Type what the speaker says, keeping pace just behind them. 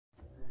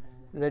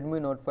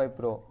Redmi Note 5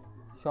 Pro.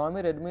 Xiaomi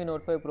Redmi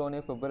Note 5 Pro ని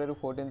February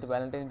 14th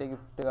Valentine's day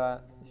గిఫ్ట్గా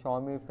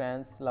Xiaomi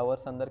fans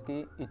lovers అందరికీ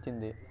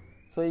ఇచ్చింది.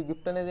 So ఈ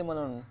గిఫ్ట్ అనేది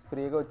మనం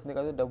ఫ్రీగా వచ్చింది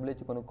కాదు, డబ్బులు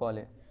ఇచ్చి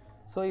కొనుక్కోవాలి.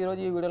 సో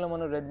ఈరోజు ఈ వీడియోలో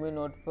మనం Redmi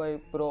Note 5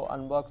 Pro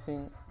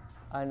unboxing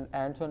and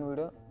hands on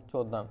video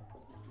చూద్దాం.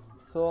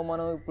 సో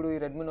మనం ఇప్పుడు ఈ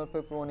Redmi Note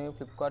 5 Proని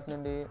ఫ్లిప్కార్ట్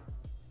నుండి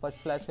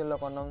ఫస్ట్ ఫ్లాష్ సేల్లో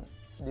కొన్నాం.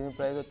 దీని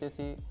ప్రైస్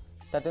వచ్చేసి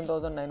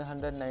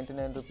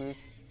 13,999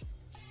 రూపీస్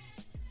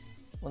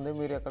ఉంది.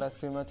 మీరు ఇక్కడ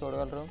స్క్రీన్ మీద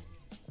చూడగలరు.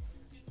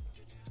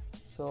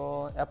 సో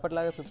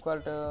ఎప్పటిలాగే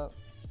ఫ్లిప్కార్ట్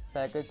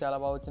ప్యాకేజ్ చాలా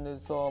బాగా వచ్చింది.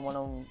 సో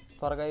మనం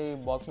త్వరగా ఈ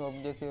బాక్స్ని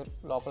ఓపెన్ చేసి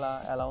లోపల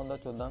ఎలా ఉందో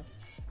చూద్దాం.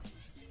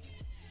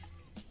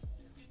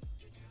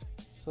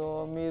 సో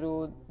మీరు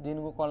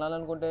దీనికి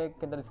కొనాలనుకుంటే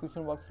కింద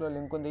డిస్క్రిప్షన్ బాక్స్లో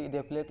లింక్ ఉంది. ఇది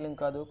అఫిలియేట్ లింక్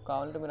కాదు.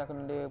 కావాలంటే మీరు అక్కడ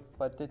నుండి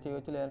పర్చేస్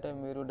చేయవచ్చు, లేదంటే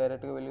మీరు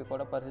డైరెక్ట్గా వెళ్ళి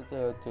కూడా పర్చేస్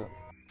చేయవచ్చు.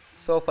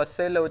 సో ఫస్ట్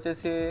సైడ్లో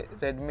వచ్చేసి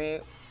రెడ్మీ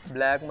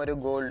బ్లాక్ మరియు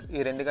గోల్డ్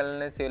ఈ రెండు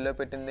కలర్ని సేల్లో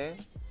పెట్టింది.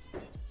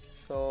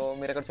 సో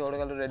మీరు ఇక్కడ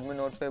చూడగలరు Redmi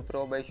Note 5 Pro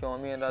by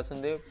Xiaomi అని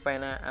రాసింది.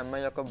 పైన ఎంఐ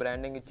యొక్క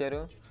బ్రాండింగ్ ఇచ్చారు.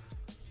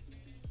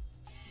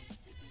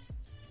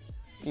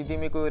 ఇది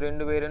మీకు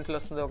రెండు వేరియంట్లు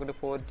వస్తుంది. ఒకటి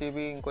 4GB,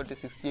 ఇంకోటి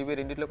 6GB.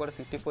 రెండిట్లో కూడా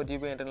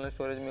 64GB ఇంటర్నల్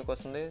స్టోరేజ్ మీకు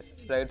వస్తుంది.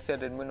 Right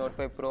side Redmi Note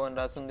 5 Pro అని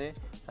రాసింది.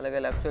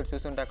 అలాగే లెఫ్ట్ సైడ్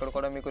చూస్తుంటే అక్కడ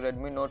కూడా మీకు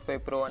Redmi Note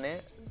 5 Pro అనే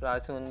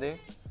రాసి ఉంది.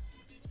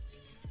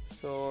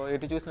 సో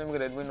ఎటు చూసినా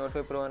మీకు Redmi Note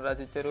 5 Pro అని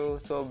రాసి ఇచ్చారు.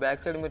 సో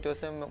బ్యాక్ సైడ్ మీరు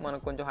చూస్తే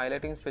మనకు కొంచెం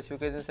హైలైటింగ్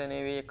స్పెసిఫికేషన్స్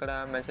అనేవి ఇక్కడ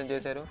మెన్షన్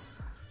చేశారు.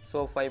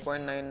 సో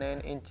 5.99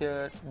 ఇంచ్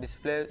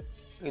డిస్ప్లే,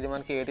 ఇది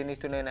మనకి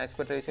 18:9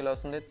 ఆస్పెక్ట్ రేషియోలో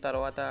వస్తుంది.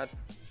 తర్వాత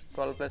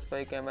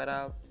 12+5 కెమెరా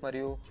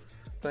మరియు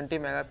 20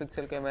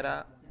 మెగాపిక్సెల్ కెమెరా,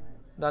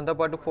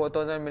 దాంతోపాటు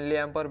 4000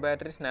 mAh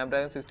బ్యాటరీ,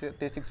 స్నాప్డ్రాగన్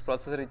 636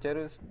 ప్రాసెసర్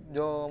ఇచ్చారు.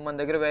 జో మన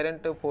దగ్గర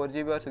వేరియంట్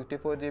 4GB ఆర్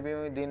 64GB,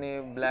 దీని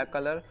బ్లాక్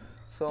కలర్.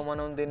 సో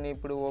మనం దీన్ని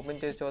ఇప్పుడు ఓపెన్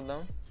చేసి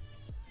చూద్దాం.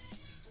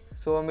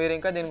 సో మీరు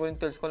ఇంకా దీని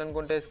గురించి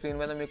తెలుసుకోవాలనుకుంటే స్క్రీన్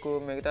మీద మీకు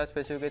మిగతా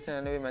స్పెసిఫికేషన్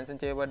అనేవి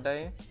మెన్షన్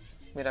చేయబడ్డాయి.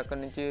 మీరు అక్కడి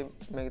నుంచి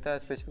మిగతా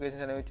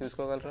స్పెసిఫికేషన్స్ అనేవి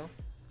చూసుకోగలరు.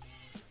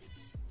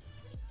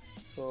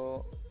 సో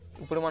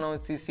ఇప్పుడు మనం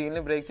ఈ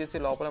సీల్ని బ్రేక్ చేసి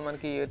లోపల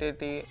మనకి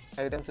ఏటేటి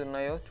ఐటమ్స్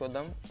ఉన్నాయో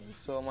చూద్దాం.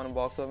 సో మనం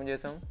బాక్స్ ఓపెన్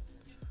చేసాం.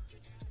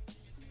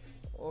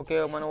 ఓకే,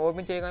 మనం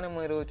ఓపెన్ చేయగానే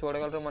మీరు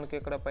చూడగలరు మనకి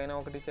ఇక్కడ పైన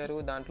ఒకటి ఇచ్చారు.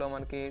 దాంట్లో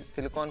మనకి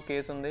సిలికాన్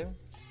కేస్ ఉంది.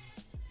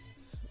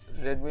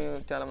 రెడ్మీ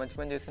చాలా మంచి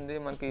పని చేసింది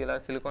మనకి ఇలా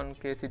సిలికాన్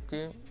కేస్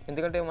ఇచ్చి.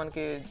 ఎందుకంటే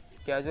మనకి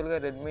క్యాజువల్గా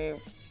రెడ్మీ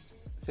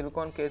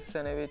సిలికాన్ కేసెస్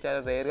అనేవి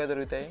చాలా రేర్గా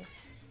దొరుకుతాయి.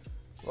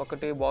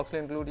 ఒకటి బాక్స్లో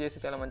ఇంక్లూడ్ చేసి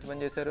చాలా మంచి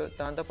పని చేశారు.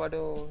 దాంతోపాటు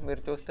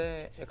మీరు చూస్తే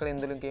ఇక్కడ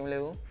ఇందులో ఇంకేం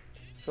లేవు.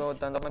 సో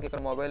దాంతో మనకి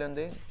ఇక్కడ మొబైల్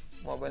ఉంది.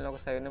 మొబైల్ని ఒక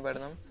సైడ్ని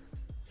పెడదాం.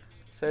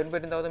 సైడ్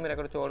పెట్టిన తర్వాత మీరు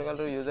ఇక్కడ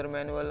చూడగలరు యూజర్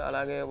మాన్యువల్,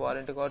 అలాగే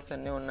వారంటీ కార్డ్స్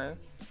అన్నీ ఉన్నాయి.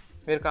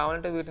 మీరు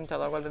కావాలంటే వీటిని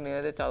చదవగలరు.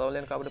 నేనైతే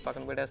చదవలేను కాబట్టి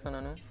పక్కన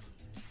పెట్టేస్తున్నాను.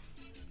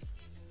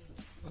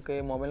 ఓకే,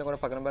 మొబైల్ని కూడా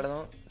పక్కన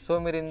పెడదాం. సో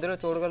మీరు ఇందులో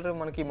చూడగలరు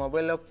మనకి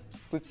మొబైల్లో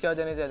క్విక్ ఛార్జ్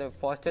అనేది, అదే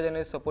ఫాస్ట్ ఛార్జ్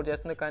అనేది సపోర్ట్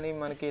చేస్తుంది. కానీ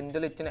మనకి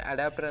ఇందులో ఇచ్చిన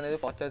అడాప్టర్ అనేది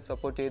ఫాస్ట్ ఛార్జ్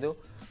సపోర్ట్ చేయదు.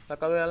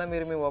 ఒకవేళ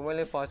మీరు మీ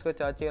మొబైల్ని ఫాస్ట్గా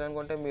ఛార్జ్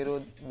చేయాలనుకుంటే మీరు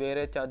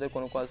వేరే ఛార్జర్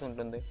కొనుక్కోవాల్సి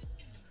ఉంటుంది.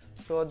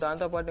 సో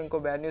దాంతోపాటు ఇంకో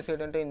బ్యాడ్ న్యూస్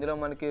ఏంటంటే ఇందులో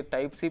మనకి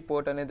Type-C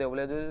పోర్ట్ అనేది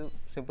ఇవ్వలేదు.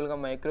 సింపుల్గా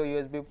మైక్రో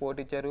USB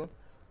పోర్ట్ ఇచ్చారు.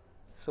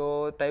 సో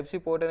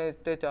Type-C పోర్ట్ అనేది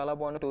ఇస్తే చాలా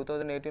బాగుంది.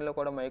 2018లో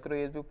కూడా మైక్రో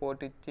USB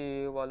పోర్ట్ ఇచ్చి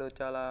వాళ్ళు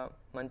చాలా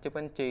మంచి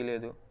పని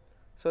చేయలేదు.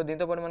 సో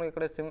దీంతోపాటు మనకి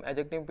ఇక్కడ సిమ్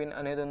ఎజెక్టింగ్ పిన్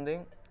అనేది ఉంది.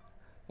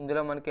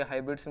 ఇందులో మనకి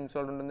హైబ్రిడ్ సిమ్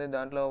స్లాట్ ఉంటుంది.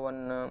 దాంట్లో 1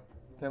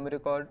 మెమరీ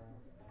కార్డ్,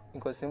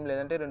 ఇంకో సిమ్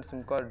లేదంటే 2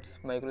 SIM cards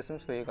micro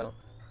sims వేయగలం.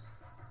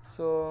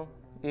 So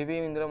ఇవి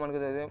ఇందులో మనకు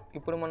తెలియదు.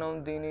 ఇప్పుడు మనం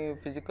దీని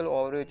ఫిజికల్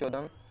ఓవర్వ్యూ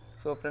చూద్దాం.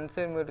 సో ఫ్రంట్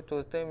సైడ్ మీరు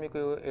చూస్తే మీకు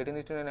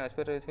 18:9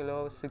 ఆస్పెక్ట్ రేషియోలో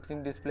 6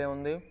 ఇంచ్ డిస్ప్లే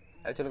ఉంది.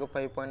 యాక్చువల్గా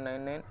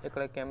 5.99.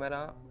 ఇక్కడ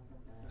కెమెరా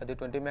అది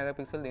 20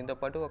 మెగాపిక్సెల్,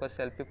 దీంతోపాటు ఒక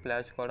సెల్ఫీ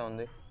ఫ్లాష్ కూడా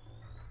ఉంది.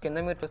 కింద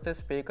మీరు చూస్తే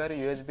speaker,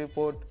 USB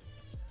port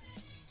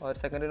are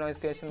secondary noise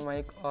cancellation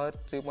mic are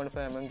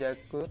 3.5mm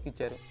Jack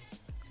ఇచ్చారు.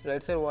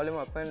 Right side volume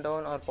up and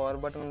down are power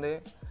button ఉంది.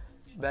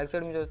 బ్యాక్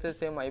సైడ్ మీరు చూస్తే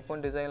సేమ్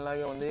ఐఫోన్ డిజైన్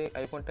లాగే ఉంది.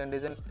 ఐఫోన్ 10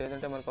 డిజైన్,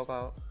 లేదంటే మనకు ఒక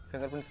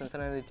ఫింగర్ ప్రింట్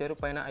సెన్సర్ అనేది ఇచ్చారు.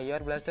 పైన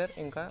IR బ్లాస్టర్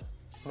ఇంకా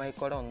మైక్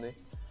కూడా ఉంది.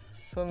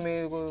 సో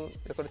మీకు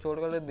ఇక్కడ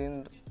చూడగలరు దీని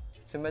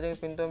సిమ్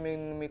ఎజెక్టింగ్ పిన్తో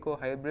మీకు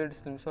హైబ్రిడ్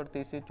సిమ్ స్లాట్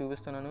తీసి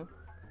చూపిస్తున్నాను.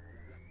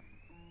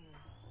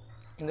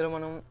 ఇందులో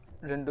మనం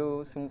 2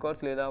 సిమ్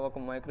కార్డ్స్ లేదా ఒక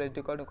మైక్రో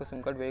SD కార్డ్, ఒక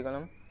సిమ్ కార్డ్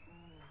వేయగలం.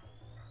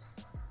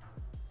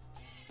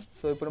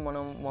 సో ఇప్పుడు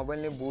మనం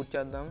మొబైల్ని బూట్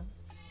చేద్దాం.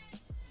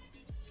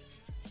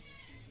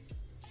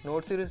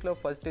 నోట్ సిరీస్లో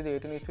ఫస్ట్ ఇది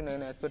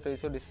 18:9 ఆస్పెక్ట్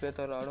రేషియో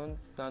డిస్ప్లేతో రావడం,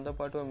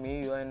 దాంతోపాటు మీ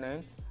UI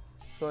 9.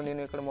 సో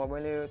నేను ఇక్కడ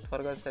మొబైల్ని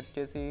త్వరగా సెట్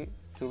చేసి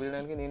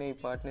చూపించడానికి నేను ఈ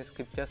పార్ట్ని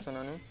స్కిప్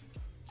చేస్తున్నాను.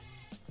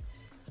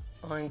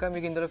 ఇంకా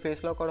మీకు ఇందులో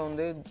ఫేస్ లాక్ కూడా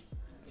ఉంది.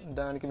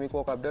 దానికి మీకు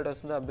ఒక అప్డేట్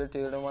వస్తుంది. అప్డేట్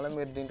చేయడం వల్ల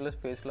మీరు దీంట్లో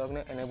ఫేస్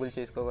లాక్ని ఎనేబుల్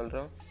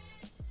చేసుకోగలరు.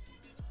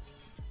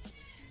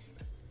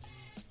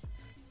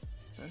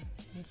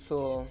 సో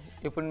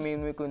ఇప్పుడు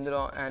మీకు ఇందులో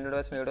Android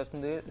వర్షన్ 8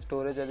 వస్తుంది.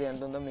 స్టోరేజ్ అది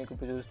ఎంత ఉందో మీకు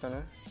ఇప్పుడు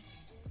చూపిస్తాను.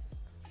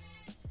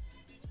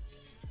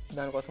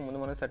 దానికోసం ముందు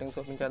మనం సెట్టింగ్స్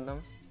ఓపెన్ చేద్దాం.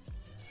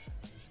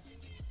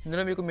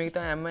 ఇందులో మీకు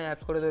మిగతా MI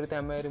యాప్స్ కూడా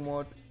దొరుకుతాయి. MI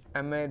remote,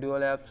 MI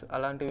dual apps,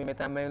 అలాంటివి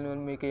మిగతా MI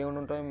మీకు ఏమి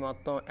ఉంటాయో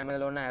మొత్తం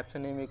MIలో ఉన్న యాప్స్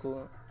అన్ని మీకు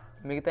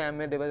మిగతా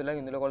MI డివైస్ లాగా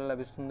ఇందులో కూడా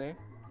లభిస్తుంది.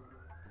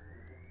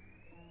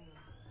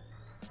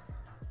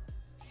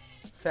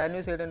 సాడ్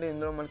న్యూస్ ఏంటంటే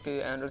ఇందులో మనకి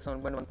ఆండ్రాయిడ్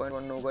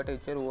 7.1.1 నోగాటే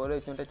ఇచ్చారు. ఓరో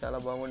ఇచ్చుంటే చాలా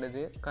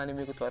బాగుండేది, కానీ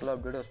మీకు త్వరలో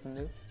అప్డేట్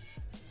వస్తుంది.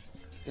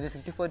 ఇది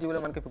 64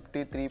 జీబీలో మనకి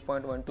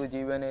 53.12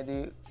 జీబీ అనేది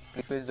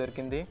ఫ్రీ స్పేస్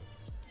దొరికింది.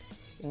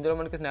 ఇందులో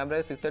మనకి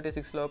స్నాప్డ్రాగన్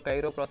 636లో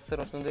కైరో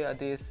ప్రాసెసర్ వస్తుంది.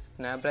 అది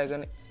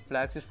స్నాప్డ్రాగన్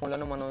ఫ్లాగ్షిప్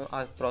ఫోన్లోనే మనం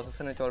ఆ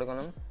ప్రాసెసర్ని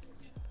చూడగలం.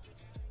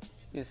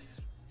 ఈ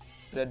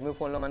రెడ్మీ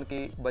ఫోన్లో మనకి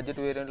బడ్జెట్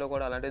వేరియంట్లో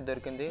కూడా అలాంటిది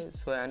దొరికింది.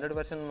 సో ఆండ్రాయిడ్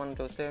వెర్షన్ మనం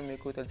చూస్తే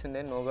మీకు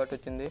తెలిసిందే నోగాట్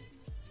వచ్చింది,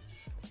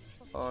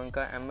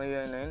 ఇంకా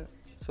MIUI 9.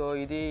 సో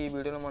ఇది ఈ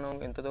వీడియోలో మనం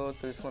ఎంతతో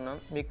తెలుసుకున్నాం.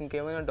 మీకు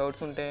ఇంకేమైనా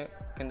డౌట్స్ ఉంటే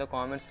కింద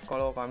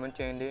కామెంట్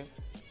చేయండి,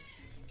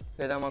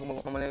 లేదా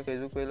మమ్మల్ని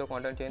ఫేస్బుక్ పేజ్లో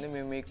కాంటాక్ట్ చేయండి.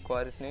 మేము మీ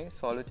క్వైరీస్ని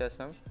సాల్వ్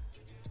చేస్తాం.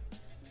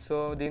 సో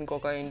దీనికి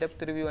ఒక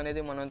ఇన్డెప్త్ రివ్యూ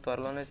అనేది మనం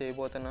త్వరలోనే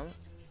చేయబోతున్నాం.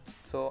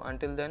 సో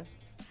అంటిల్ దెన్,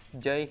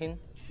 జై హింద్,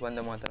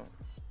 వందే మాతరం.